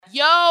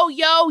Yo,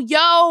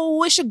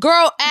 it's your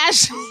girl,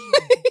 Ashley.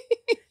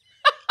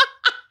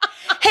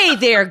 Hey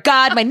there,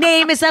 God. My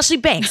name is Ashley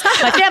Banks.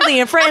 My family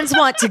and friends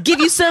want to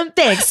give you some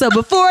thanks. So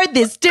before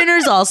this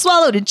dinner's all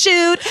swallowed and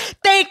chewed,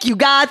 thank you,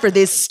 God, for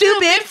this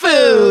stupid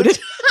food.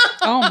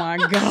 Oh my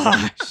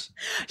gosh.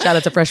 Shout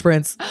out to Fresh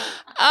Prince.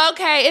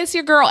 Okay, it's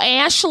your girl,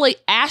 Ashley.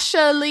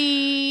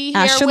 Ashley.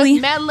 Here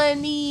with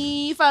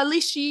Melanie,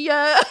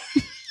 Felicia.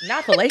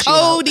 Not Felicia.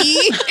 Cody.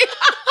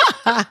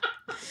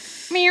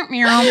 Meow,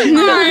 meow. All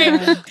right.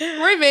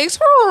 Remix.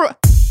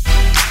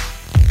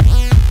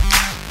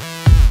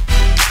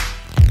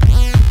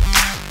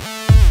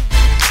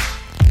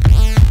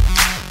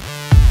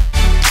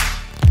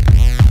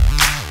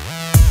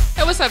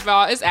 Hey, what's up,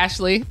 y'all? It's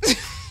Ashley.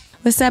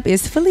 What's up?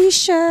 It's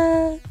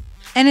Felicia.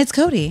 And it's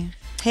Cody.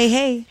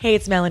 Hey. Hey,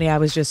 it's Melanie. I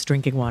was just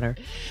drinking water.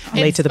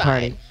 Late to the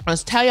party.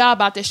 Let's tell y'all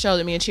about this show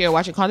that me and Chia are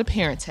watching called The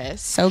Parent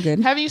Test. So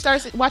good. Have you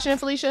started watching it,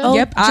 Felicia? Oh,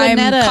 yep, I'm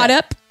caught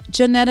up.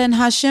 Janetta and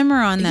Hashim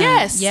are on that.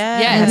 Yes.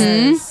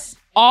 Mm-hmm.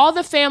 All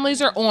the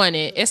families are on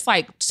it. It's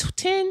like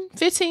 10,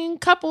 15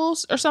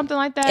 couples or something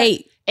like that.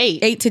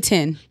 8 to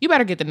 10. You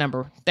better get the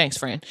number. Thanks,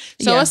 friend.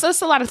 So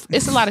it's a lot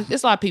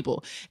of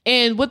people.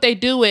 And what they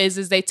do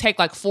is they take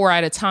like 4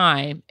 at a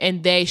time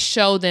and they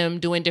show them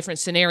doing different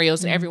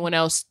scenarios and everyone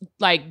else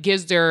like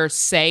gives their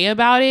say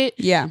about it.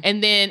 Yeah.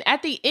 And then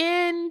at the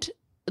end,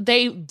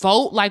 they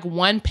vote like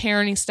one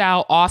parenting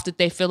style off that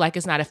they feel like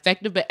is not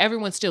effective, but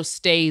everyone still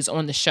stays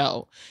on the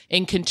show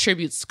and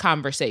contributes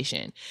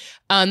conversation.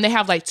 They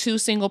have like 2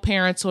 single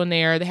parents on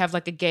there. They have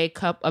like a gay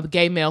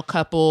male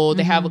couple.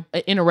 They have an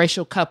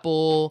interracial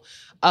couple,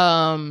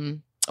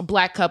 a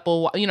black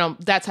couple,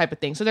 that type of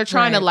thing. So they're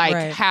trying to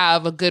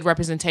have a good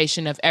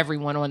representation of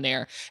everyone on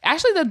there.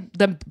 Actually,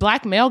 the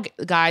black male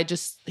guy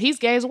he's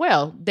gay as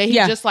well. He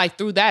just like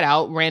threw that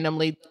out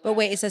randomly. But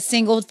wait, it's a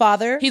single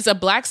father? He's a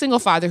black single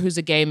father who's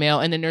a gay male,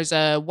 and then there's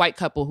a white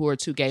couple who are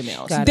 2 gay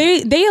males.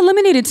 They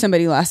eliminated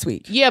somebody last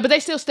week. Yeah, but they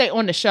still stay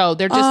on the show.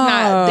 They're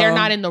just they're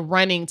not in the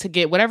running to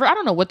get whatever. I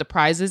don't know what the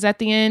prize is at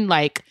the end,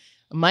 like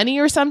money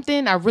or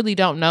something. I really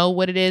don't know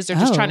what it is. They're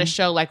just trying to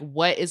show like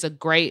what is a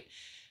great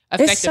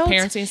effective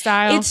parenting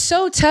style. It's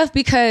so tough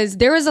because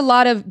there was a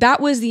lot of that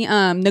was the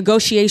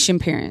negotiation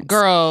parents.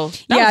 Girl,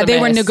 yeah, they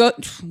were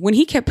when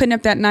he kept putting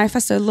up that knife. I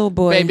said, "Little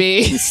boy,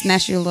 baby,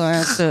 snatch your little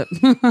ass up."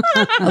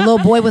 A little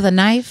boy with a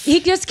knife. He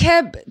just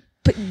kept.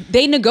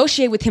 They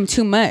negotiate with him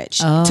too much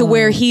to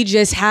where he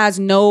just has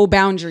no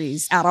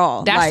boundaries at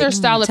all. That's their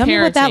style of parenting. Tell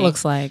me what that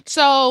looks like.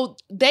 So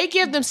they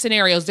give them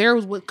scenarios. They're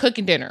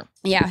cooking dinner.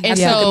 Yeah, and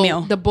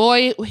so the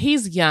boy,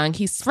 he's young.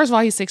 First of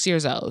all, he's 6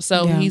 years old,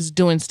 so he's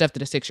doing stuff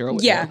that a 6-year-old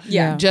would do.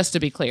 Yeah. Just to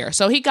be clear,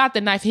 so he got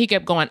the knife. And he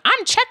kept going,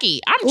 "I'm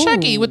Chucky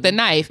with the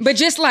knife," but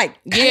just like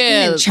cutting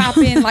and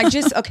chopping, like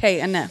just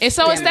enough. And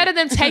so instead of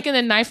them taking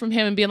the knife from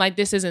him and being like,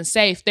 "This isn't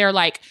safe," they're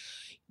like.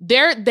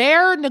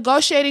 Their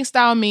negotiating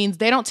style means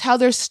they don't tell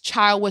their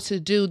child what to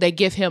do. They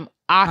give him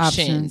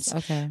options.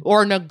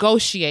 Or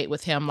negotiate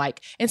with him. Like,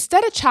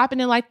 instead of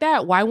chopping it like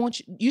that, why won't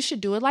you should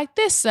do it like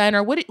this, son?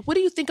 Or what do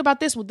you think about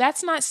this? Well,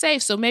 that's not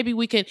safe. So maybe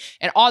we can,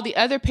 and all the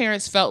other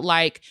parents felt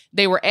like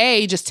they were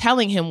just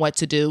telling him what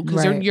to do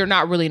because you're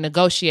not really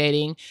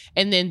negotiating.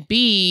 And then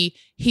B,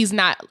 he's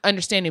not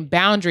understanding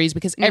boundaries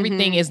because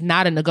everything is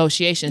not a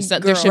negotiation. So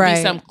there should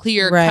be some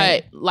clear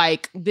cut,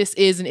 like this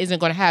is and isn't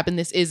going to happen.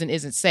 This is and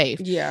isn't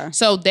safe. Yeah.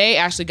 So they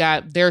actually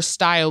their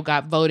style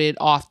got voted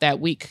off that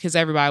week because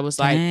everybody was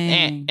like,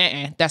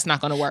 that's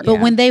not going to work. But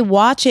when they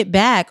watch it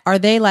back, are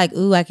they like,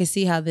 ooh, I can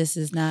see how this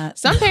is not.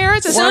 Some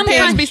parents be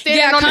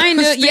standing on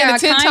the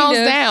 10 toes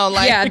down.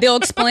 Like. They'll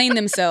explain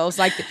themselves.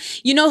 Like,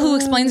 who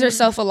explains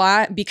herself a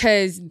lot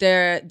because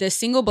the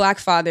single black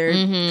father.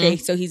 Okay,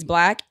 so he's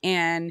black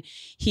and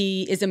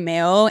he is a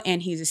male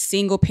and he's a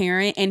single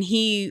parent and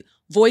he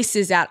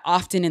voices that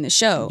often in the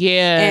show.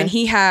 Yeah. And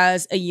he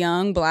has a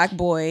young black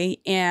boy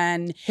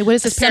and what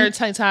is his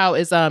parenting style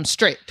is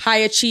strict. High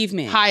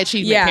achievement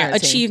parenting.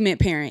 Achievement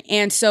parent.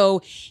 And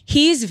so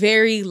he's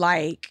very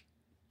like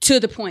to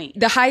the point.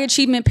 The high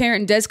achievement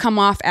parent does come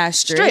off as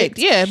strict.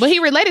 Yeah, but he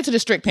related to the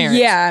strict parents.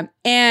 Yeah.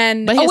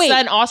 But his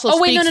son also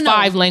speaks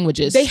 5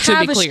 languages. They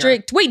have a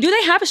strict. Wait, do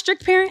they have a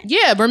strict parent?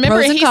 Yeah,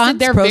 remember he said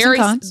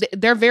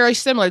they're very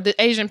similar. The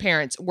Asian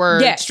parents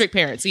were strict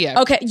parents.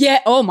 Yeah. Okay. Yeah.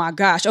 Oh my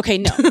gosh. Okay.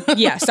 No.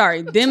 Yeah.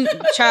 Sorry. Them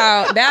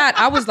child. That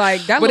I was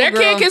like that. But their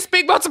kid can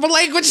speak multiple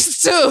languages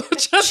too.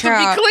 Just to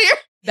be clear.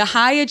 The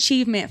high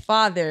achievement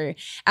father,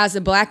 as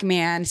a black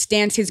man,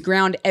 stands his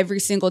ground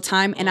every single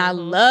time. And I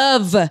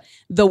love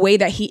the way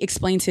that he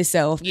explains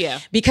himself.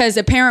 Yeah. Because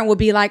a parent would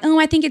be like, oh,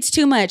 I think it's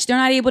too much. They're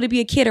not able to be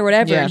a kid or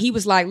whatever. Yeah. And he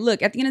was like,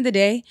 look, at the end of the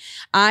day,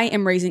 I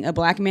am raising a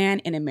black man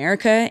in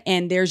America.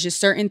 And there's just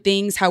certain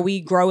things how we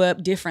grow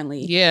up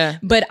differently. Yeah.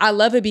 But I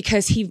love it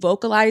because he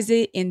vocalizes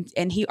it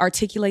and he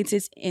articulates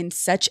it in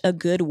such a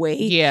good way.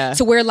 Yeah.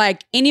 To where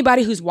like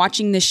anybody who's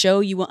watching this show,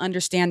 you will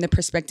understand the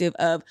perspective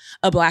of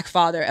a black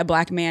father, a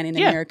black man in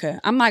America.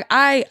 I'm like,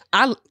 I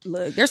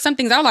look, there's some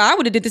things I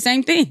would have did the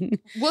same thing.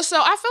 Well, so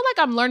I feel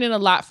like I'm learning a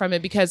lot from it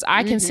moment because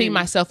I can see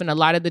myself in a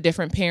lot of the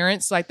different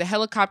parents, like the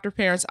helicopter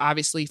parents,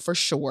 obviously, for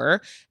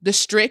sure. The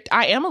strict,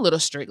 I am a little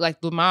strict.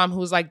 Like the mom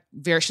who's like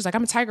she's like,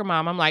 I'm a tiger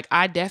mom. I'm like,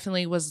 I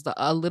definitely was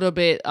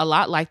a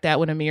lot like that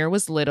when Amir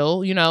was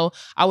little. You know,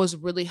 I was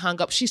really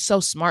hung up. She's so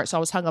smart. So I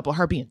was hung up on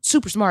her being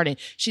super smart and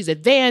she's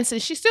advanced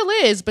and she still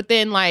is. But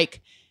then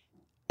like,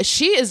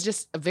 she is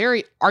just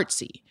very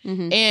artsy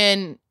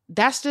and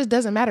that just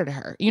doesn't matter to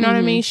her. You know what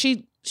I mean?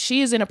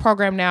 She is in a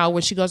program now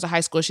when she goes to high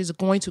school. She's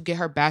going to get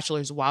her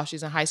bachelor's while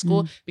she's in high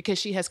school because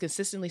she has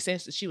consistently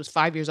since she was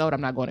 5 years old,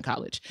 I'm not going to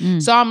college.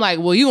 So I'm like,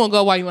 well, you won't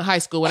go while you're in high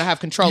school when I have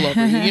control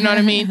over you. You know what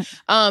I mean?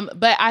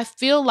 But I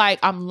feel like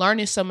I'm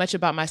learning so much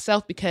about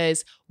myself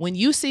because when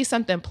you see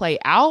something play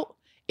out,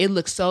 it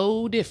looks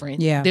so different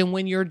than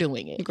when you're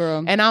doing it.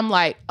 Girl. And I'm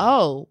like,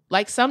 oh,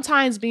 like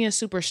sometimes being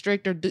super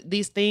strict or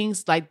these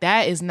things like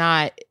that is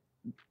not...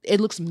 it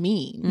looks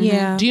mean.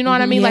 Yeah. Do you know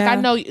what I mean? Like, Yeah. I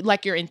know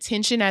like your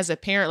intention as a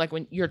parent, like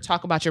when you're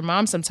talking about your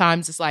mom,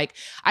 sometimes it's like,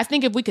 I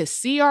think if we could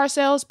see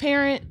ourselves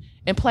parent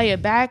and play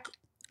it back,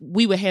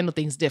 we would handle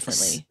things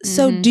differently.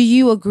 So do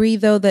you agree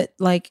though that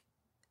like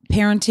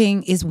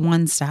parenting is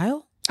one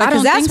style? I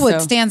Because don't that's think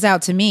what so. stands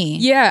out to me.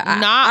 Yeah,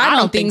 I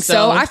don't think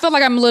so. I feel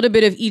like I'm a little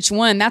bit of each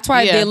one. That's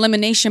why the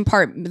elimination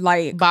part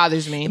like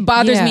bothers me.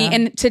 bothers me. Yeah.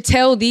 And to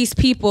tell these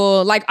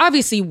people, like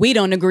obviously we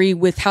don't agree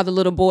with how the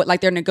little boy,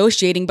 like they're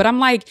negotiating, but I'm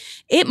like,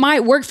 it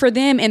might work for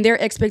them and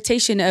their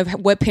expectation of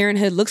what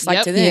parenthood looks like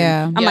Yep. to them.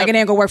 Yeah. I'm like, it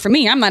ain't gonna work for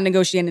me. I'm not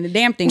negotiating a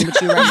damn thing with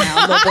you right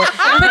now, little boy.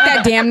 Put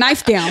that damn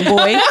knife down,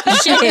 boy.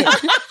 Shit.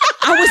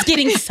 I was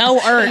getting so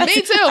irked.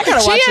 Me too. gotta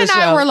watch She and this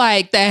I show. were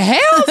like, the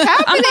hell's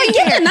happening? I'm like,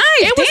 get the knife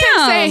It was down.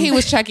 him saying he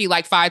was Chucky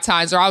like 5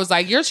 times, or I was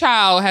like, your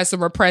child has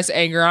some repressed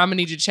anger. I'm gonna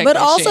need you to check. But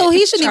that also, shit.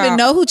 he shouldn't even Child.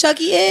 know who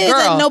Chucky is. Girl,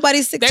 Like,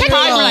 nobody's 6 They years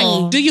probably were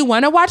old. like, do you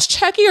want to watch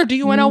Chucky or do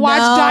you want to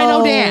watch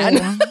Dino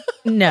Dan?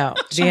 No,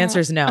 the answer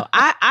is no.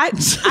 I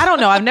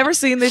don't know. I've never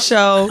seen this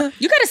show.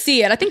 You gotta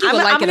see it. I think you would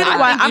like it a gonna lot.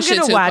 wa- I think you I'm should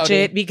gonna too, watch Cody.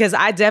 it because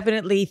I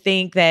definitely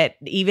think that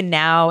even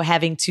now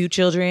having 2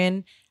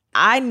 children,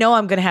 I know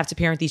I'm gonna have to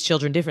parent these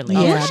children differently.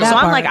 Yeah, so that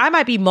I'm part. like, I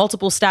might be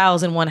multiple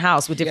styles in one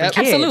house with different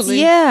Yep. kids. Absolutely.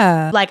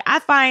 Yeah. Like I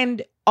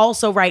find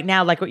also right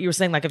now, like what you were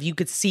saying, like if you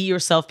could see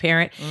yourself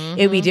parent,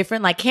 it would be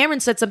different. Like Cameron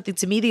said something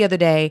to me the other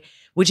day,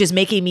 which is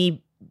making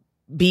me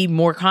be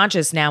more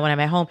conscious now when I'm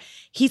at home.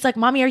 He's like,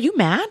 "Mommy, are you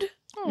mad?"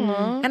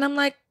 And I'm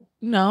like,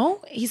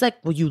 "No." He's like,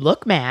 "Well, you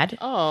look mad."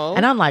 Oh.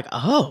 And I'm like,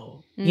 "Oh."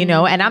 You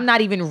know, and I'm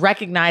not even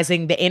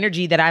recognizing the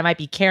energy that I might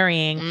be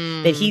carrying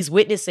that he's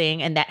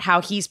witnessing and that how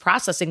he's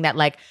processing that.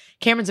 Like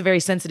Cameron's a very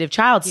sensitive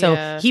child. So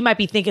Yeah. he might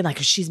be thinking like,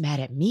 she's mad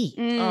at me,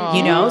 Oh.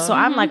 you know? So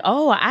I'm like,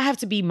 oh, I have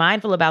to be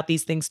mindful about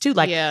these things too.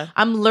 Like Yeah.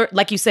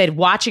 like you said,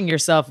 watching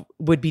yourself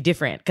would be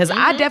different. Cause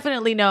I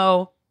definitely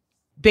know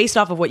based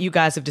off of what you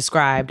guys have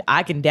described,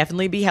 I can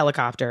definitely be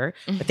helicopter.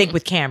 I think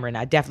with Cameron,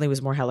 I definitely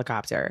was more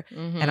helicopter.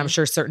 And I'm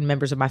sure certain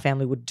members of my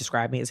family would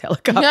describe me as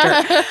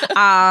helicopter.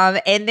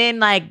 And then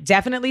like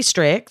definitely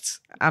strict.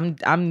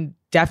 I'm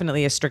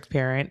definitely a strict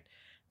parent.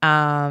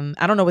 I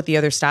don't know what the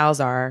other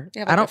styles are. They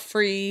have I like don't. a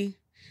free.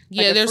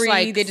 Yeah, there's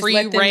like they just free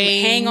let them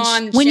range. hang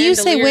on. When you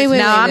say, chandeliers. wait,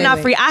 No, I'm not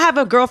wait. free. I have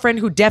a girlfriend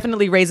who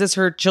definitely raises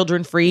her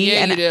children free.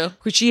 Yeah, and you do.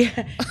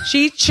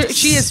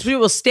 She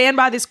will stand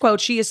by this quote.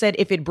 She has said,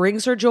 "If it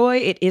brings her joy,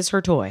 it is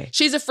her toy."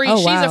 She's a free. Oh,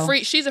 she's wow.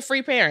 She's a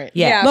free parent.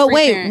 Yeah. But free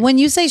wait, parent. when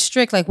you say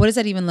strict, like what does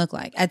that even look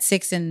like at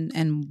 6 and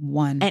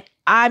 1? And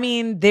I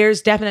mean,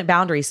 there's definite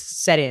boundaries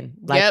set in,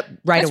 like Yep.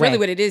 right That's away. really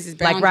what it is. Like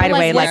boundaries. right But, like,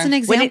 away. what's Like an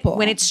example?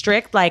 when it's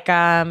strict, like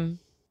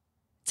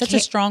Such a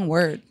strong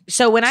word.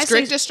 So when I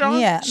Strict say is strong.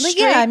 Yeah. Like,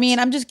 yeah, I mean,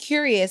 I'm just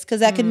curious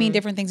because that could mean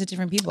different things to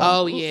different people.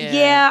 Oh yeah.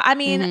 yeah, I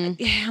mean,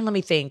 let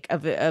me think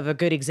of a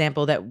good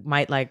example that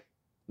might like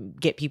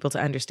get people to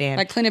understand.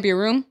 Like clean up your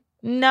room.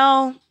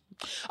 No,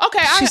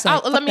 Okay, She's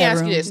like, let fuck me that ask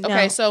you room. this. No.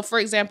 Okay, so for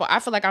example, I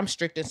feel like I'm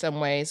strict in some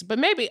ways, but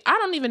maybe I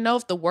don't even know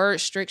if the word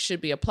strict should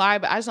be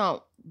applied, but I just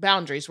don't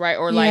boundaries, right?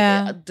 Or like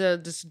Yeah.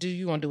 do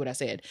you want to do what I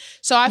said?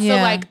 So I feel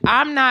Yeah. like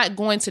I'm not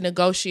going to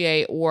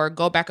negotiate or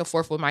go back and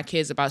forth with my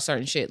kids about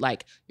certain shit.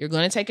 Like you're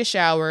going to take a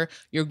shower,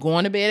 you're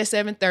going to bed at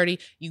 7:30,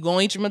 you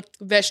going to eat your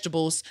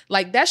vegetables.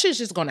 Like that shit's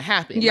just going to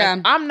happen. Yeah.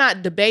 Like, I'm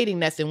not debating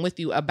nothing with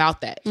you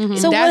about that. And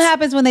So what that's-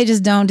 happens when they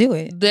just don't do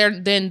it? They're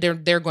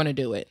going to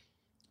do it.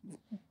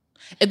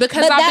 Because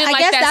But I've that- been I like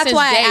guess that that's since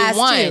why I day asked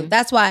one. you.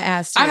 That's why I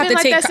asked you. I've have been to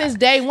like take- that since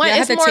day one. yeah, I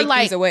It's have to more take like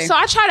things away. so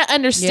I try to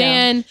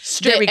understand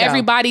Straight we that go.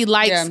 everybody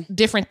likes Yeah.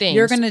 different things.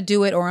 You're gonna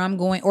do it, or I'm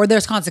going, or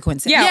there's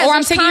consequences. Yeah, Yes, or I'm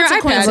there's taking your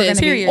iPad. consequences.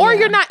 Period. Or Yeah.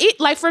 you're not eat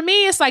like for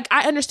me, it's like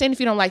I understand if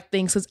you don't like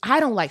things because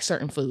I don't like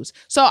certain foods.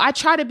 So I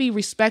try to be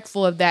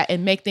respectful of that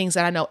and make things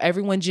that I know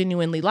everyone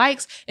genuinely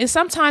likes. And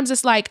sometimes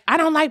it's like, I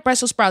don't like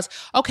Brussels sprouts.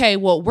 Okay,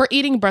 well, we're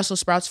eating Brussels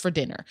sprouts for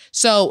dinner.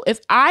 So if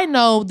I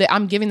know that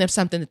I'm giving them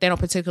something that they don't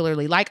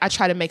particularly like, I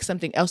try to make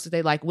something else that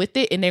they like with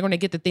it, and they're gonna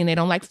get the thing they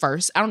don't like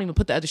first. I don't even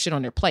put the other shit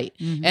on their plate.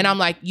 And I'm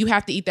like, you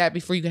have to eat that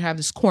before you can have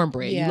this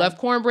cornbread. Yeah. You love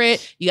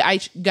cornbread, you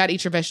gotta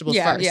eat your vegetables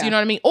Yeah, first. yeah. You know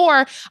what I mean?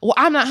 Or, well,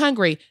 I'm not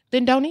hungry,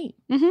 then don't eat.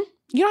 You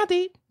don't have to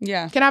eat.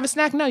 Yeah. Can I have a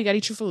snack? No, you gotta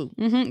eat your food.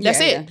 Mhm. That's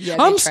Yeah, it. yeah. Yeah,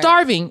 they I'm try it.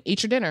 starving.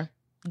 Eat your dinner.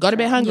 Go to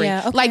bed hungry. Yeah,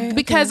 okay, like,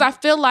 because I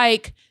feel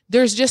like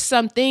there's just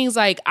some things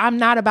like I'm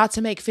not about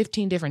to make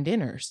 15 different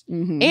dinners.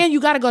 Mhm. And you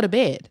got to go to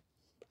bed.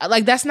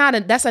 Like that's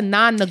a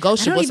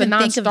non-negotiable. I It's a don't even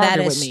think of that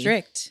non-starter as with me.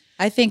 strict.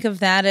 I think of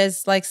that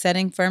as like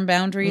setting firm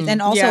boundaries,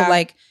 and also Yeah.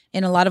 like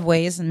in a lot of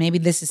ways, and maybe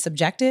this is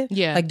subjective.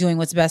 Yeah. like doing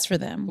what's best for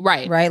them.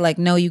 Right. right. Like,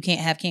 no, you can't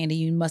have candy.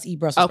 You must eat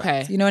Brussels Okay.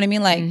 sprouts. You know what I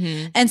mean? Like,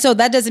 Mhm. and so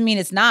that doesn't mean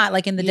it's not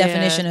like in the Yeah.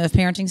 definition of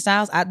parenting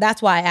styles. That's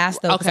why I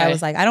asked though, because I Okay.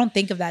 was like, I don't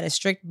think of that as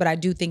strict, but I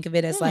do think of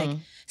it as like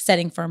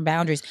setting firm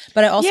boundaries.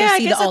 But I also Yeah, I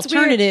see the guess that's weird.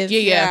 alternative.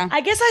 Yeah.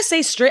 I guess I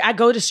say strict. I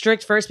go to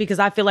strict first because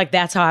I feel like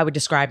that's how I would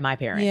describe my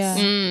parents. Yeah.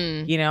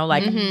 Mm. You know,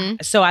 like,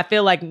 so I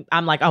feel like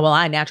I'm like, oh, well,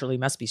 I naturally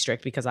must be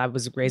strict because I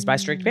was raised by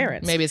strict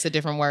parents. Maybe it's a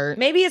different word.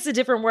 Maybe it's a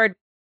different word.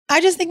 I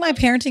just think my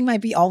parenting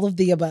might be all of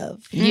the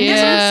above. Yeah.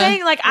 That's what I'm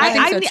saying. Like, I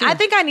think so, too. I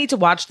think I need to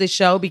watch this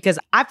show because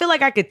I feel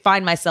like I could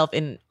find myself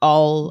in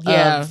all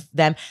Yeah. of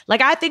them.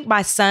 Like, I think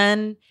my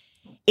son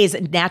is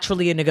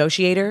naturally a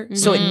negotiator.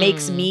 So it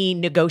makes me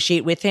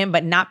negotiate with him,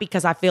 but not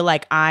because I feel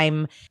like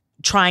I'm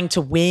trying to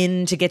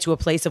win to get to a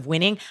place of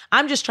winning.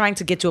 I'm just trying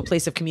to get to a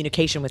place of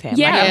communication with him.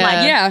 Yeah, Like, I'm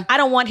like, yeah. I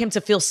don't want him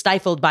to feel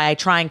stifled by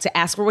trying to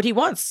ask for what he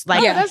wants.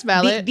 Like, Yeah, that's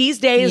valid. these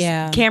days,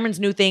 Yeah. Cameron's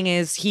new thing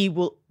is he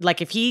will,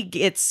 like, if he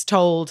gets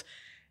told,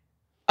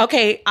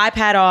 okay,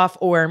 iPad off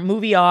or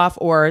movie off,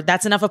 or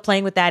that's enough of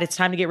playing with that, it's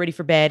time to get ready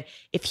for bed.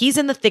 If he's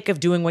in the thick of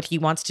doing what he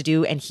wants to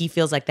do and he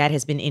feels like that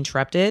has been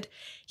interrupted,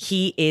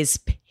 he is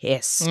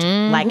pissed.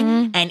 Like,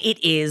 and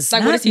it is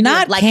Like, what does he do?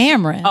 Not Like,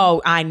 Cameron.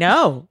 Oh, I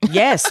know.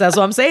 Yes, that's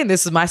what I'm saying.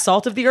 This is my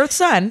salt of the earth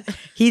son.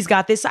 He's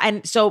got this.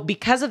 And so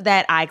because of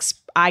that,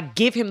 I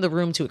give him the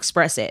room to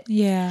express it.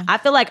 Yeah. I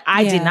feel like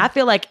I did Yeah. not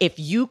feel like if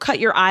you cut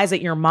your eyes at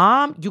your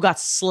mom, you got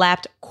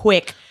slapped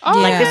quick. Oh,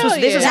 like this hell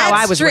is yeah. how I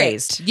That's was strict.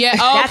 raised. Yeah,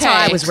 That's how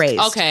I okay. was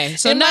raised. Okay,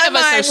 so In none my of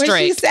us mind, are when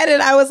she straight. said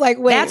it, I was like,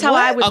 wait, That's how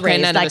what? I was Okay,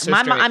 raised. none of Like us are my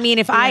mom, straight. I mean,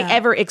 if I Yeah.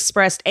 ever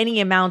expressed any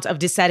amount of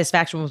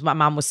dissatisfaction with what my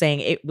mom was saying,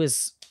 it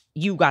was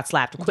you got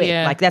slapped quick.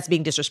 Yeah. Like that's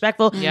being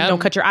disrespectful. Yep. Don't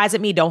cut your eyes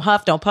at me. Don't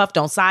huff. Don't puff.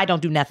 Don't sigh. Don't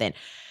do nothing.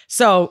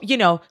 So, you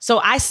know, so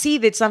I see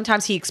that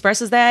sometimes he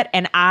expresses that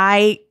and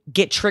I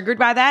get triggered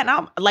by that. And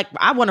I'm like,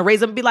 I want to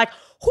raise him and be like,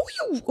 who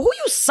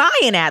you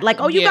sighing at? Like,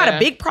 oh, you got Yeah. a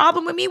big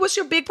problem with me? What's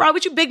your big problem?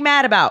 What you big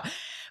mad about?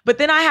 But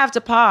then I have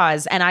to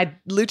pause and I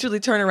literally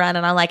turn around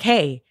and I'm like,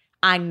 hey,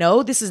 I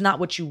know this is not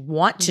what you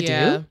want to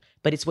Yeah. do,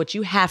 but it's what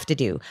you have to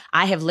do.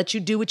 I have let you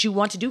do what you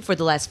want to do for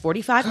the last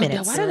 45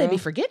 minutes. Why do they be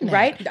forgetting that?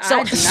 Right?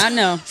 I do not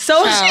know.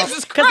 So,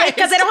 Jesus because Christ.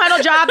 they don't have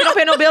no job, they don't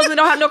pay no bills, they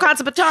don't have no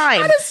concept of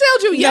time. I just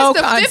told you, yes, No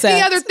the 50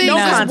 concept. other things No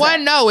is concept.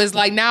 one no is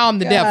like, now I'm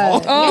the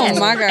devil. Oh Yes.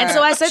 my God. And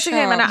so I said to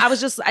him, and Child. I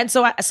was just, and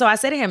so I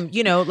said to him,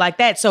 you know, like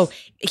that. So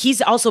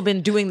he's also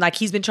been doing like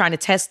he's been trying to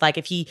test like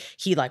if he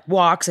like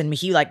walks and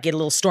he like get a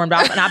little stormed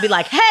off, and I'll be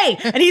like, hey,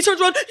 and he turns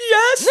around,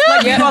 yes,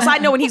 like because I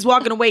know when he's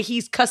walking away,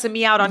 he's cussing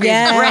me out on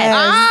Yes. his breath.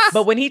 Ah.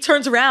 But when he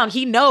turns around,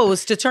 he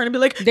knows to turn and be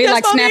like, They yes,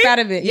 like mommy. snap out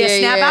of it. Yeah, Yeah,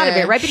 snap out of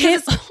yeah. it, right?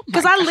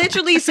 Because I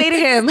literally say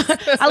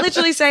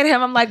to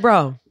him, I'm like,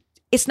 bro,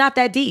 it's not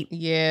that deep.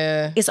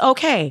 Yeah. It's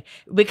okay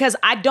because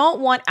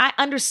I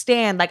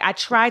understand, like I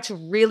try to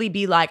really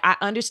be like, I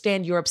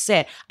understand you're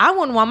upset. I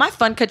wouldn't want my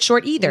fun cut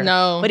short either.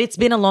 No. But it's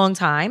been a long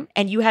time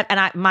and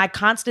my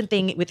constant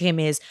thing with him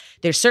is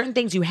there's certain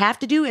things you have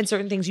to do and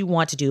certain things you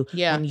want to do.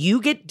 Yeah. When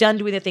you get done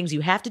doing the things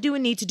you have to do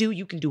and need to do,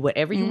 you can do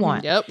whatever you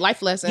want. Yep.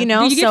 Life lesson. You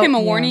know? Do you give So- him a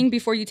warning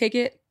before you take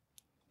it?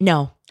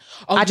 No.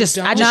 Oh, I you just-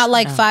 don't? I just- Not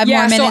like 5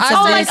 Yeah, more so minutes I- of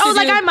oh, this.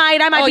 like, I might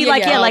Oh, be yeah,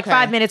 like, yeah. like Okay.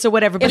 5 minutes or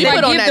whatever. But If you I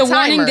put on give that the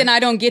warning, timer. then I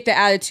don't get the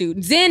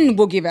attitude. Zen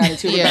will give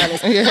attitude Yeah.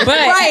 regardless. But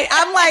Right.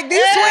 I'm like,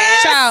 this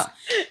twins. child,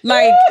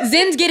 like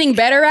Zen's getting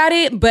better at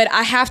it, but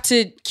I have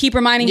to keep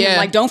reminding him, Yeah.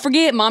 like, don't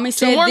forget, mommy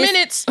said 2 more this,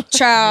 minutes.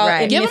 child.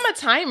 Right. and Give if- him a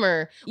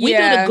timer. We do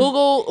Yeah. the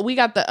Google. We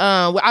got the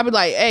I be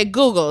like, hey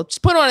Google,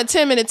 just put on a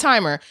 10-minute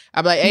timer.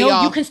 I be like, hey no,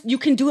 y'all. you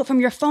can do it from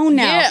your phone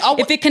now. Yeah, oh,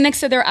 if it connects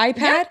to their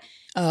iPad,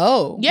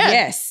 Oh. Yeah.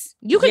 yes.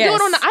 You can do Yes.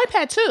 it on the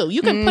iPad too.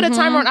 You can put a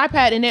timer on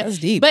iPad and it. That's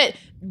deep.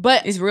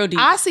 But It's real deep.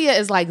 Asia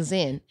is like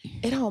Zen.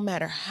 It don't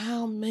matter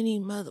how many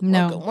motherfucking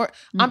No. work.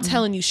 I'm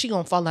telling you, she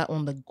gonna fall out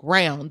on the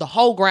ground, the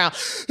whole ground.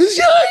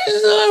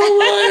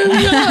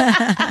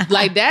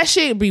 Like that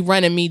shit be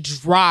running me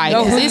dry.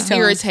 No, 'Cause please it's tell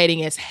 'em.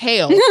 irritating as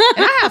hell. And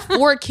I have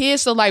 4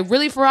 kids, so like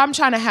really for I'm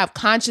trying to have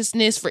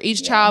consciousness for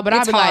each child, but I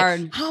it's be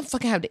hard. like, I don't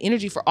fucking have the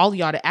energy for all of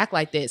y'all to act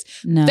like this.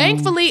 No.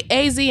 Thankfully,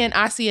 AZ and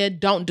Asia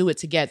don't do it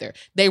together.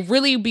 They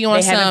really be on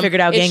They some. haven't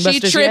figured out if she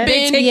gangbusters yet? tripping,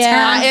 They take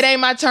Yeah. turns. it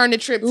ain't my turn to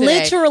trip today.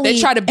 Literally, they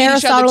try to beat each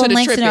Aristotle other to and the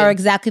Langston tripping. are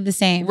exactly the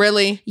same.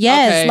 Really?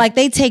 Yes, Okay. like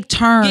they take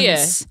turns.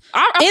 Yeah.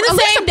 I In the at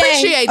least same day.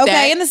 appreciate Okay,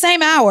 that. in the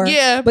same hour.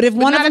 Yeah, But if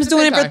but one of not at them's the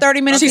doing same it for time.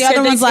 30 minutes, She the said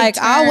other they one's take like,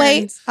 I'll wait.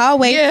 turns. I'll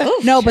wait. Yeah.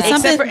 No, but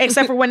something.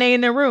 except for when they in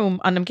their room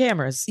on them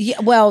cameras. Yeah,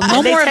 well,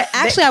 no They more. te-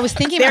 Actually, I was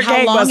thinking they're about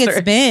how long it's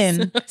gangbusters.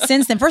 been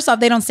since then. First off,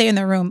 they don't stay in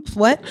their room.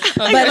 What?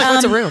 But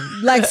What's a room?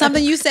 like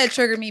something you said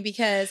triggered me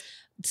because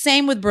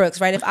same with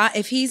Brooks, right?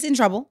 If he's in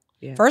trouble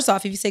First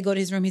off, if you say go to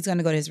his room, he's going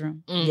to go to his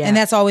room. Yeah. And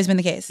that's always been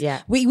the case.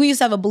 Yeah. We used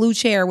to have a blue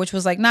chair, which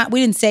was like we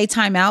didn't say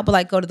time out, but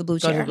like go to the blue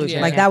chair. the blue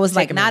chair, Like yeah. that was Take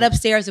like a not minute.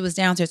 upstairs, it was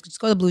downstairs. Just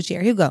go to the blue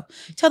chair. He'll go.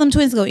 Tell them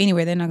twins to go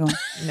anywhere. They're not going.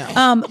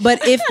 No. But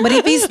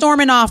if he's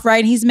storming off, right,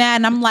 and he's mad,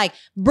 and I'm like,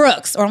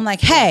 Brooks, or I'm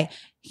like, hey,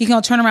 he's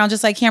going to turn around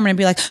just like Cameron and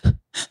be like,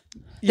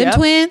 them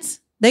twins,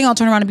 they going to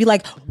turn around and be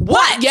like,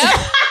 what? Yep.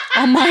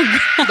 Oh my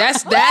God.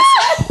 That's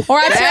Or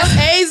I tell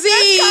AZ.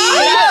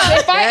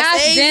 if I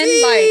ask them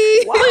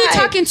like, who are you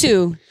talking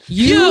to?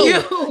 You.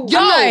 I'm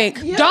like,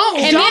 don't.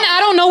 And then I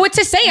don't know what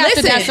to say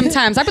after that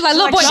sometimes. I'd be like,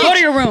 little boy, go to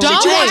your room. Don't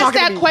ask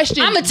that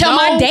question. I'm going to tell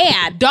my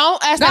dad.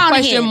 Don't ask Go that on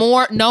question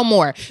ahead. no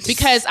more.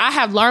 Because I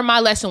have learned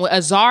my lesson with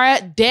Azara.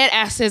 Dead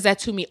ass says that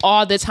to me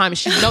all the time. And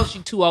she knows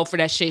she's too old for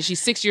that shit.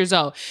 She's 6 years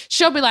old.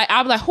 I'll be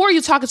like, who are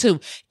you talking to?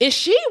 And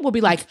she will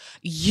be like,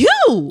 you.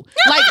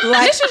 Like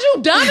this is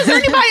you dumb? Is there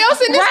anybody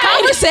else in this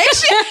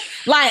conversation?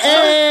 Like,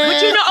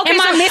 But you know, okay,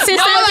 am I missing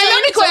No, something?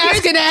 let me quit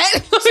asking that.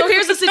 So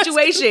here's the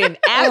situation.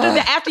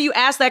 After you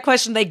ask that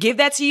question, they give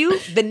that to you.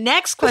 The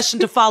next question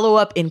to follow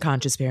up in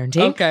conscious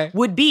parenting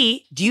would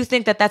be, do you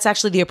think that that's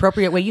actually the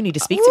appropriate way you need to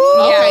speak to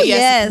me? Okay,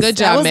 yes. Good That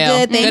job, was Mel.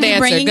 good. Thank Good you for answer.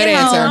 bringing Good it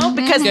answer. home.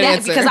 Because Good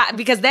answer.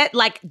 because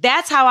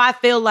that's how I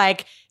feel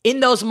like in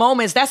those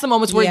moments, that's the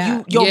moments where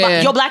Yeah.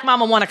 your black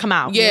mama want to come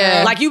out.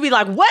 Yeah. Like you be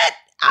like, what?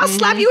 I'll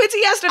slap you into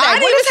yesterday. I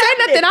didn't What even is say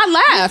happening? nothing.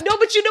 I laughed. No,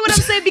 but you know what I'm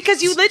saying?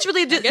 Because you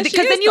literally guess she because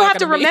is then you have talking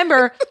to to me.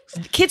 remember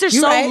kids are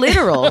so right.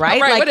 literal, right?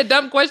 Right, Like, what a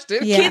dumb question.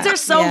 Yeah. kids are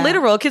so Yeah.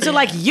 literal. Kids are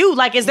like, you.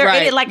 Like, is there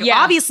Right. any, like, Yeah.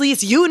 obviously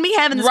it's you and me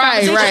having this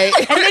Right, conversation. right.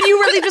 And then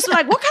you really just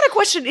like, what kind of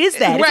question is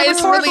that? Right, a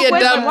it's rhetorical really a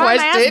dumb Why am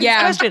I asking question.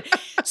 Yeah. this question?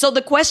 So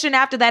the question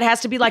after that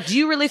has to be like, do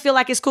you really feel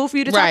like it's cool for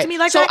you to talk to me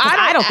like so that? 'Cause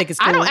I don't think it's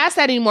cool. I don't ask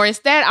that anymore.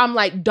 Instead, I'm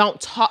like,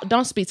 don't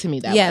speak to me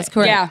that Yes, way.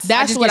 correct. Yeah. I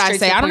That's just what get I straight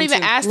say. to the I don't point,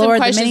 even too. ask Lord, them the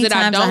questions many that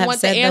I times I don't have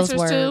want the said those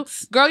answers to.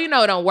 words. Girl, you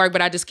know it don't work,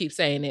 but I just keep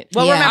saying it.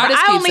 Well, Yeah. remember,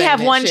 just I keep only saying have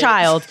that one shit.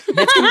 child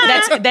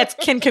that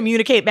can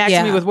communicate back to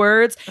Yeah. me with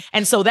words,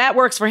 and so that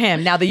works for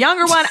him. Now, the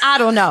younger one, I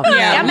don't know.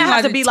 Yeah, I'm we gonna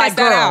have to be like, test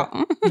that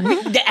girl,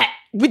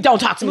 we don't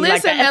talk to me like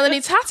Listen, that.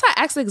 Melanie, Tata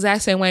acts the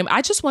exact same way.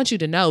 I just want you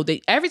to know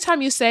that every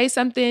time you say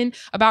something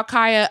about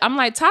Kaya, I'm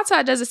like,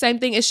 Tata does the same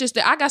thing. It's just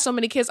that I got so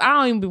many kids, I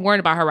don't even be worried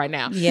about her right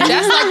now. Yeah.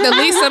 That's like the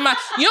least of my,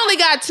 you only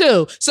got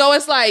 2. So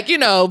it's like,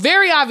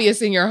 very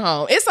obvious in your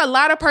home. It's a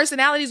lot of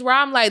personalities where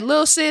I'm like,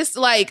 little sis,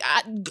 like,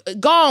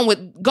 go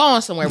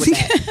on somewhere with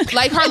that.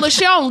 Like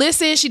she don't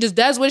listen. She just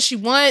does what she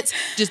wants.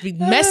 Just be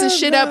messing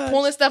shit up,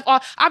 pulling stuff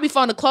off. I be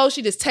folding the clothes.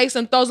 She just takes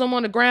them, throws them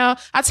on the ground.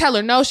 I tell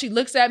her no. She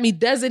looks at me,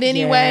 does it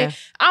anyway. Yeah.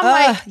 I'm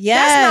like, yes.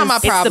 that's not my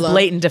It's problem. the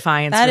blatant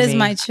defiance. That for is me.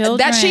 my children.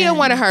 That she didn't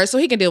want her, so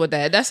he can deal with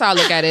that. That's how I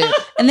look at it.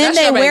 And then That's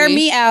they your wear baby.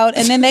 me out,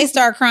 and then they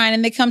start crying,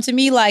 and they come to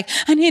me like,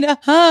 I need a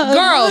hug.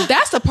 Girl,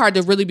 that's the part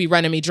that really be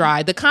running me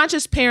dry. The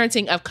conscious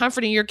parenting of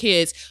comforting your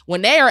kids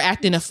when they are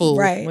acting a fool.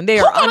 Right. when they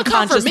Who are gonna comfort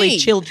unconsciously me?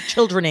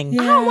 childrening.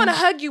 I don't want to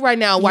hug you right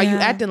now while you Yeah.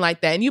 acting like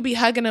that. And you be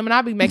hugging them and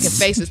I'll be making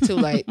faces too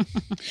late.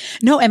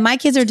 No, and my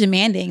kids are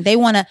demanding. They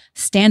want a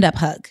stand-up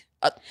hug.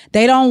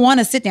 They don't want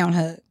a sit-down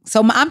hug.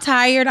 So I'm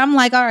tired. I'm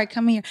like, all right,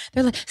 come here.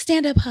 They're like,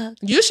 stand-up hug.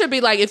 You should be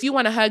like, if you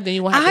want to hug, then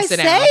you won't have I to sit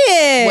say down.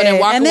 it. Well, then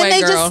walk and then away,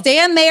 they girl. just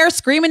stand there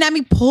screaming at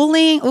me,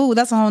 pulling. Ooh,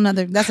 that's a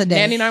day.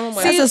 Nanny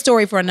 911. That's a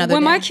story for another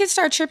When day. my kids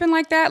start tripping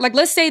like that, like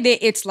let's say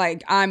that it's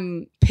like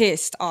I'm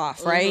pissed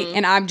off, right?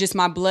 And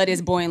my blood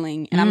is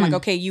boiling. And I'm like,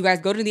 okay, you guys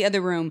go to the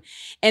other room.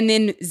 And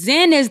then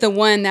Zen is the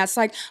one that's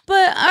like,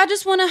 but I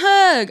just want a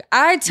hug.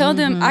 I tell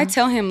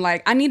him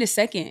like, I need a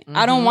second.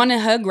 I don't want to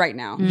hug right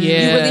now.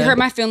 Yeah. You really hurt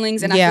my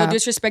feelings and Yeah. I feel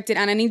disrespected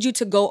and I need you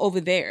to go over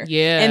there.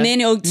 Yeah. And then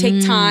it'll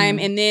take time.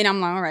 And then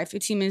I'm like, all right,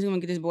 15 minutes, we're gonna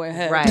get this boy a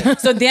hug. Right.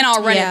 So then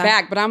I'll run Yeah. it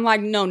back. But I'm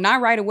like, no,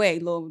 not right away,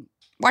 little.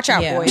 Watch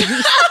out, Yeah. boy.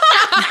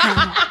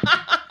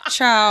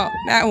 Child,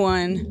 that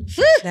one.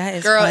 That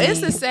is Girl, funny. it's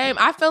the same.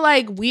 I feel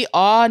like we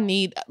all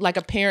need like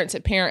a parent to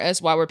parent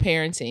us while we're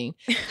parenting.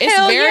 It's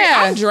Hell very,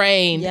 yeah. I'm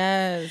drained.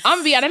 Yes. I'm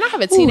gonna be honest, I have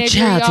a teenager,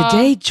 y'all.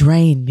 today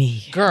drained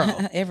me.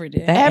 Girl, every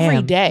day.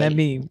 Every day. That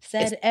mean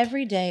Said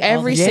every day.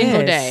 every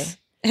single day.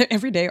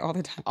 Every day, all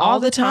the time. All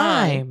the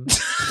time.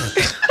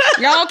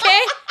 Y'all okay?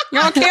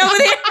 Y'all okay over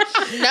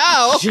there?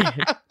 No.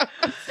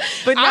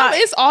 But not,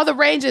 It's all the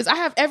ranges. I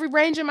have every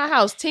range in my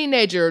house.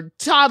 Teenager,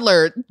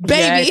 toddler,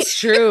 baby. Yeah, it's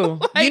true.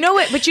 You know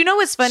what? But you know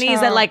what's funny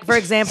is that, like, for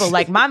example,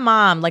 like my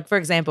mom, like, for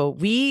example,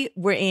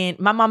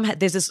 my mom,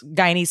 there's this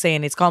Guyanese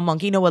saying, it's called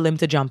monkey know what limb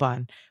to jump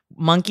on.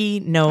 Monkey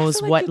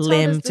knows like what you told us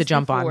limb this to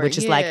jump on, before. which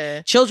is Yeah.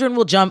 like children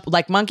will jump,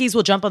 like monkeys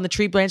will jump on the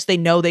tree branch they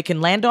know they can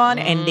land on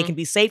and they can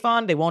be safe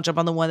on. They won't jump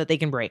on the one that they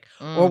can break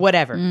or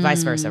whatever,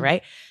 vice versa,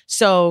 right?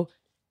 So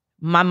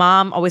my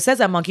mom always says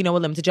that monkey know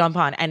what limb to jump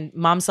on. And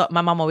my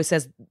mom always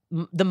says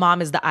the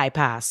mom is the I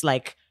pass.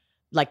 Like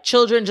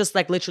children just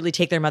like literally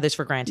take their mothers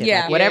for granted.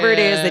 Yeah. Like, whatever it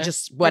is, Yeah. they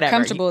just whatever.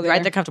 comfortable right? there.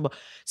 They're comfortable.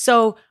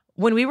 So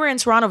when we were in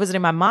Toronto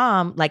visiting my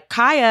mom, like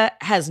Kaya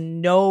has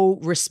no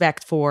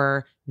respect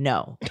for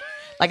no.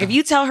 Like, if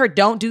you tell her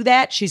don't do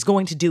that, she's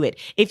going to do it.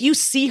 If you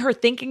see her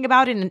thinking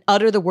about it and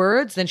utter the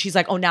words, then she's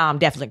like, oh, now I'm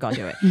definitely going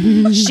to do it.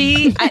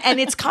 And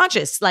it's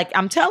conscious. Like,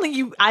 I'm telling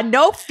you, I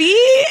know Fee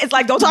is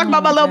like, don't talk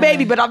about my little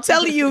baby, but I'm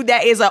telling you,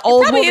 that is an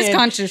old woman. Is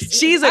conscious.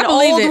 She's an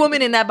old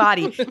woman in that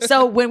body.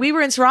 So when we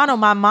were in Toronto,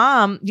 my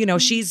mom, you know,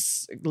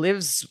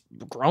 lives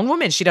grown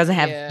woman. She doesn't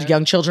have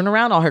young children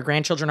around. All her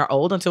grandchildren are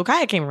old until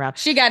Kaya came around.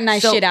 She got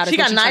nice shit out. She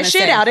got nice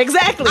shit out.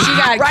 Exactly. She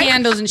got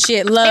candles and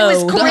shit low.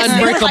 It was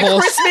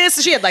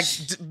Christmas. She had like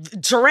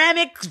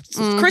ceramic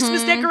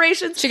Christmas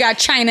decorations. She got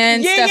china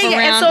and stuff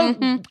around.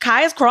 And so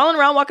Kaya's crawling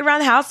around, walking around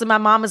the house, and my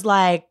mom is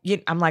like,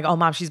 I'm like, oh,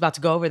 Mom, she's about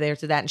to go over there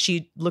to that. And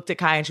she looked at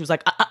Kaya and she was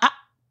like,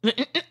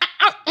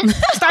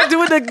 start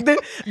doing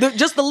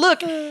just the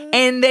look.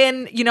 And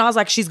then, you know, I was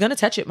like, she's gonna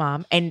touch it,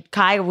 Mom. And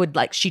Kaya would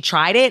like, she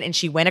tried it and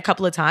she went a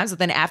couple of times, but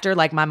then after,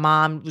 like, my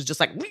mom was just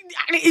like,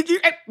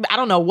 I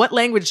don't know what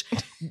language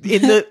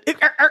in the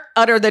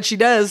utter that she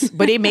does,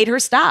 but it made her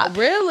stop.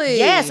 Really?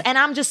 Yes. And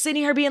I'm just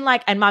sitting here being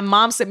like, and my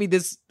mom sent me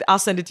this, I'll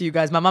send it to you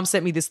guys. My mom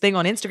sent me this thing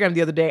on Instagram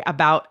the other day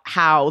about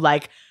how,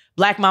 like,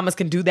 Black mamas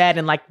can do that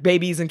and like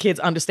babies and kids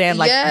understand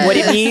like what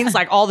it means,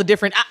 like all the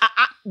different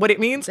what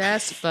it means.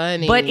 That's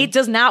funny. But it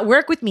does not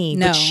work with me.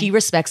 No. But she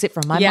respects it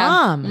from my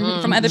mom.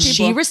 Mm-hmm. From other people.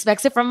 She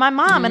respects it from my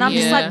mom. And I'm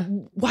just like,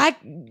 why?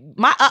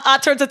 My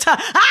turns to Stop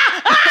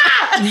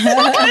it!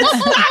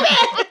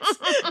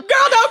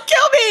 Girl, don't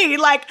kill me.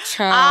 Like,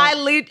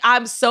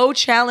 I'm so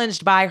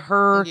challenged by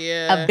her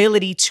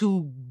ability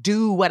to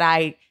do what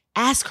I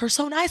ask her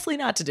so nicely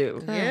not to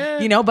do.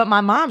 You know, but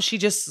my mom, she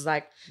just is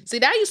like, see,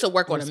 that used to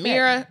work on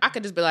Amira. I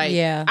could just be like,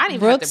 I didn't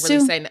even have to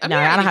really say nothing. No,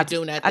 I don't have to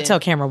do nothing. I tell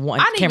Cameron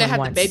once. I didn't even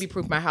have to baby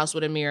proof my house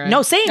with Amira.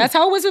 No, same. That's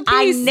how it was with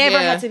Peace. I never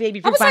had to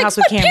baby proof my house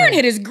with Cameron.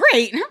 Parenthood is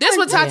great. This is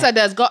what Tata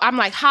does. Go. I'm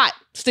like, hot.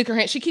 Stick her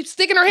hand. She keeps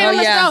sticking her hand.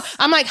 Let's go.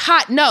 I'm like,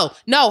 hot. No,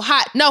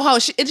 hot. No, ho.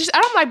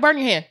 I'm like, burn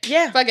your hand.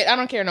 Yeah. Fuck it. I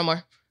don't care no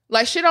more.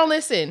 Like, she don't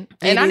listen.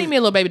 And I need me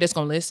a little baby that's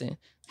gonna listen.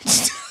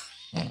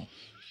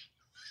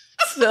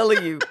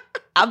 Telling you.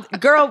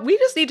 Girl, we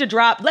just need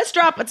to let's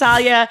drop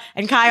Italia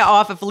and Kaya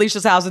off at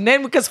Felicia's house. And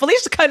then, because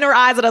Felicia's cutting her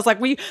eyes at us like,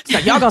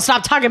 y'all gonna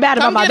stop talking bad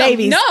about my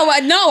babies. No,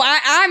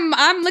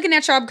 I'm looking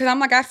at y'all because I'm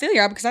like, I feel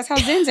y'all because that's how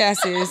Zen's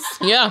ass is.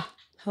 Yeah.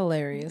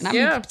 Hilarious. And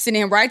I'm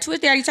sending him right to his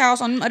daddy's house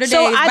on other days.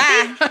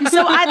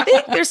 I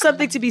think there's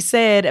something to be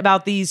said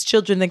about these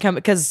children that come,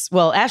 because,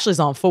 well, Ashley's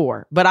on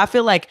 4, but I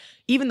feel like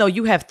even though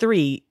you have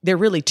 3, they're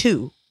really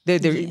 2.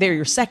 They're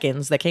your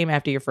seconds that came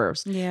after your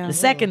first. Yeah. The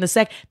second.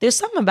 There's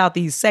something about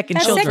these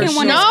second children. Second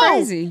one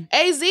is crazy.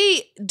 AZ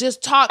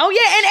just talked. Oh yeah,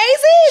 and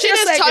AZ. She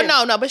just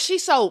talked. No, but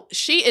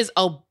she is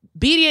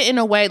obedient in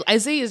a way.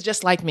 AZ is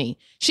just like me.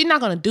 She's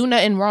not going to do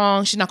nothing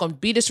wrong. She's not going to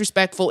be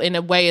disrespectful in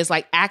a way as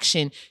like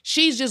action.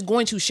 She's just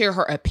going to share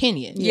her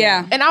opinion.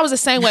 Yeah. And I was the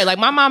same way. Like,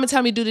 my mom would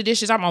tell me do the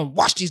dishes. I'm going to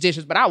wash these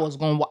dishes, but I washed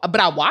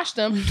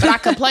them, but I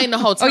complained the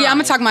whole time. Oh yeah, I'm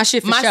going to talk my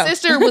shit for My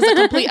sister was the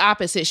complete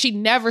opposite. She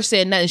never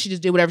said nothing. She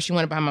just did whatever she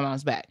wanted behind my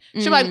mom's back.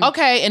 She'd be like,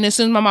 okay. And as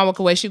soon as my mom walked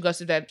away, she would go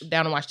sit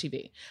down and watch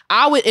TV.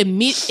 I would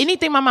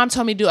anything my mom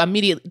told me to do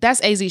immediately. That's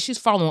AZ. She's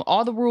following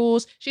all the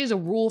rules. She's a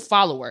rule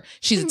follower.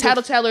 She's a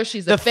tattleteller.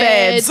 She's the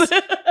feds.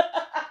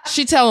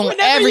 She telling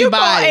everybody. You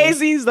call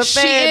AZ's the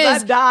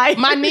feds, I die.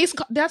 My niece,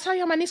 did I tell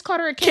you my niece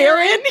called her a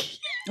Karen?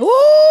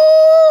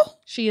 Ooh.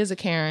 She is a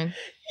Karen.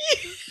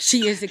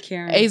 She is a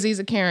Karen. AZ's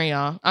a Karen,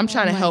 y'all. I'm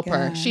trying to help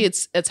her. She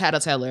is a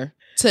tattleteller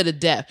to the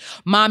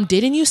death. Mom,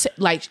 didn't you say,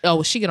 like,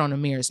 she get on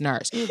Amira's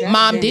nerves.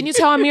 Mom, didn't you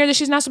tell Amira that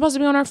she's not supposed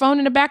to be on her phone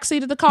in the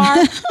backseat of the car?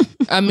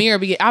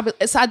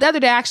 Amira, so the other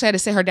day I actually had to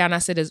sit her down. I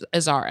said,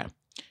 Azara,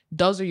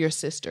 those are your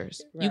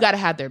sisters. Right. You got to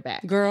have their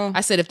back. Girl.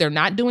 I said, if they're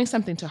not doing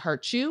something to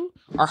hurt you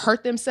or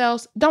hurt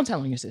themselves, don't tell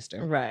on your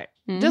sister. Right.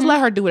 Just let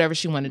her do whatever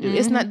she want to do.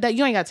 It's not that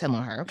you ain't got to tell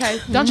on her, okay?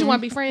 Don't you want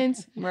to be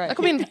friends? Right. Like,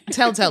 I mean,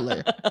 tell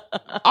her.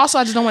 Also,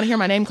 I just don't want to hear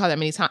my name called that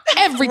many times.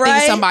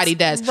 Everything somebody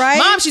does. Right.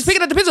 Mom, she's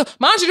picking up the pencil.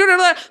 Mom, she's doing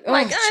that.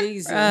 Like,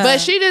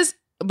 Jesus.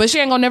 But she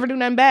ain't gonna never do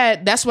nothing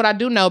bad. That's what I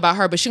do know about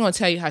her. But she gonna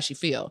tell you how she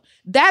feel.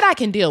 That I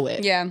can deal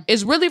with. Yeah,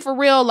 it's really for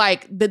real.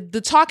 Like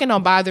the talking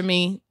don't bother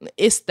me.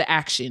 It's the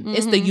action.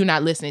 It's the you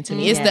not listening to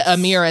me. It's the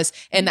Amiras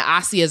and the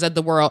Asias of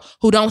the world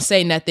who don't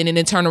say nothing and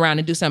then turn around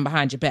and do something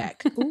behind your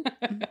back.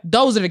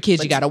 Those are the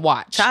kids you gotta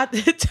watch.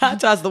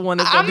 Tata's the one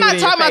that's gonna I'm not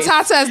talking about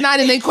Tata's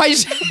not in the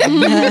equation.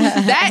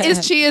 That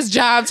is Chia's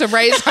job to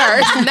raise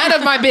her. None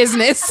of my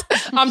business.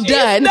 I'm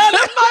done. None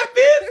of my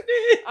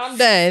business. I'm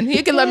done.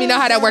 He can let me know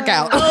how that work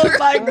out. Oh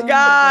my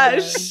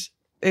gosh.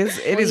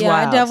 It is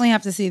wild. I definitely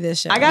have to see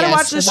this show. I gotta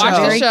watch this show.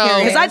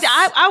 Because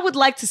I I would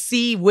like to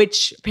see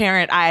which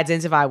parent I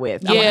identify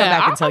with. I'm gonna come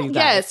back and tell you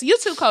guys. Yes, you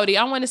too, Cody.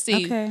 I want to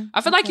see. Okay.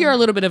 I feel like you're a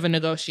little bit of a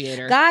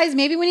negotiator. Guys,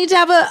 maybe we need to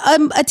have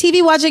a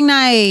TV watching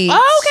night.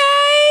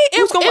 Okay.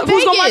 Who's gonna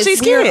watch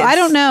these kids? I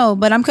don't know,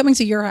 but I'm coming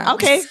to your house.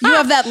 Okay. You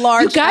have that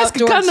large. You guys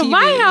can come to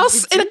my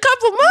house in a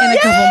couple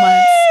months.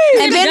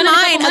 And then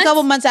mine a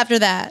couple months after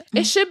that.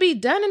 It should be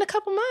done in a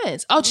couple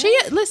months. Oh,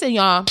 Chia, listen,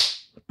 y'all.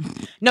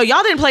 No,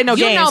 y'all didn't play no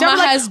You games. know Y'all my were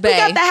like, husband. we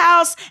got the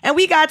house and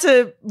we got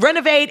to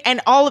renovate,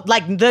 and all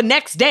like the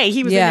next day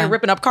he was in there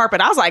ripping up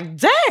carpet. I was like,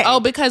 dang. Oh,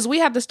 because we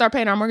have to start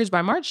paying our mortgage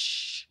by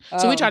March.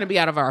 So we're trying to be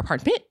out of our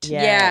apartment.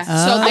 Yeah.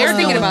 So they're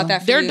thinking about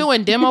that. They're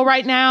doing demo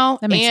right now,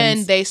 That makes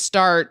and sense.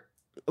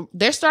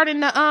 they're starting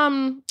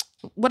the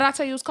what did I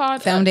tell you it's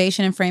called?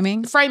 Foundation and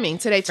framing. Framing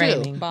today too.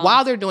 Framing.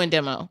 While they're doing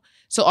demo.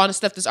 So all the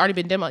stuff that's already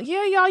been demoed.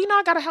 Yeah, y'all, you know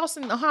I got a house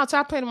in the house. So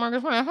I paid the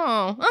mortgage when I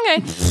home.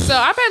 Okay. So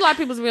I paid a lot of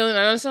people's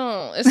bills.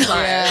 So it's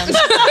fine.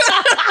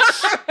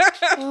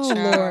 Oh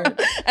Lord.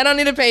 I don't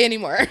need to pay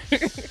anymore.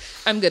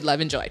 I'm good,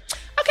 love, enjoy.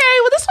 Okay,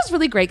 well, this was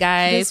really great,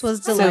 guys. This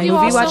was I love delightful. you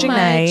all Movie watching much.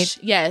 night.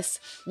 Yes.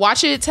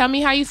 Watch it. Tell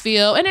me how you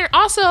feel. And then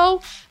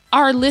also,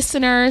 our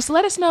listeners,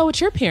 let us know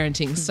what your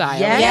parenting style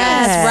is.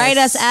 Yes. Write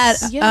us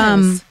at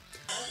Yes.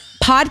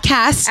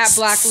 podcasts At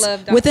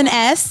blacklove.com. with an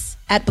S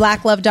at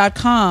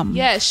blacklove.com.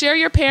 Yeah, share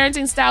your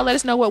parenting style. Let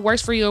us know what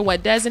works for you or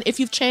what doesn't. If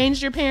you've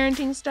changed your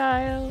parenting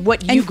style.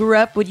 What you grew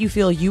up, what you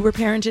feel you were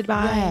parented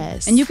by.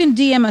 Yes. And you can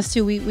DM us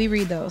too. We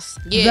read those.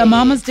 Yeah. The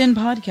Mama's Den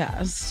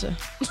podcast.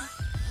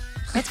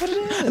 That's what it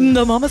is.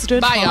 The Mama's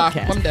Good Bye, y'all.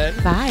 podcast. I'm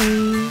done.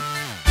 Bye.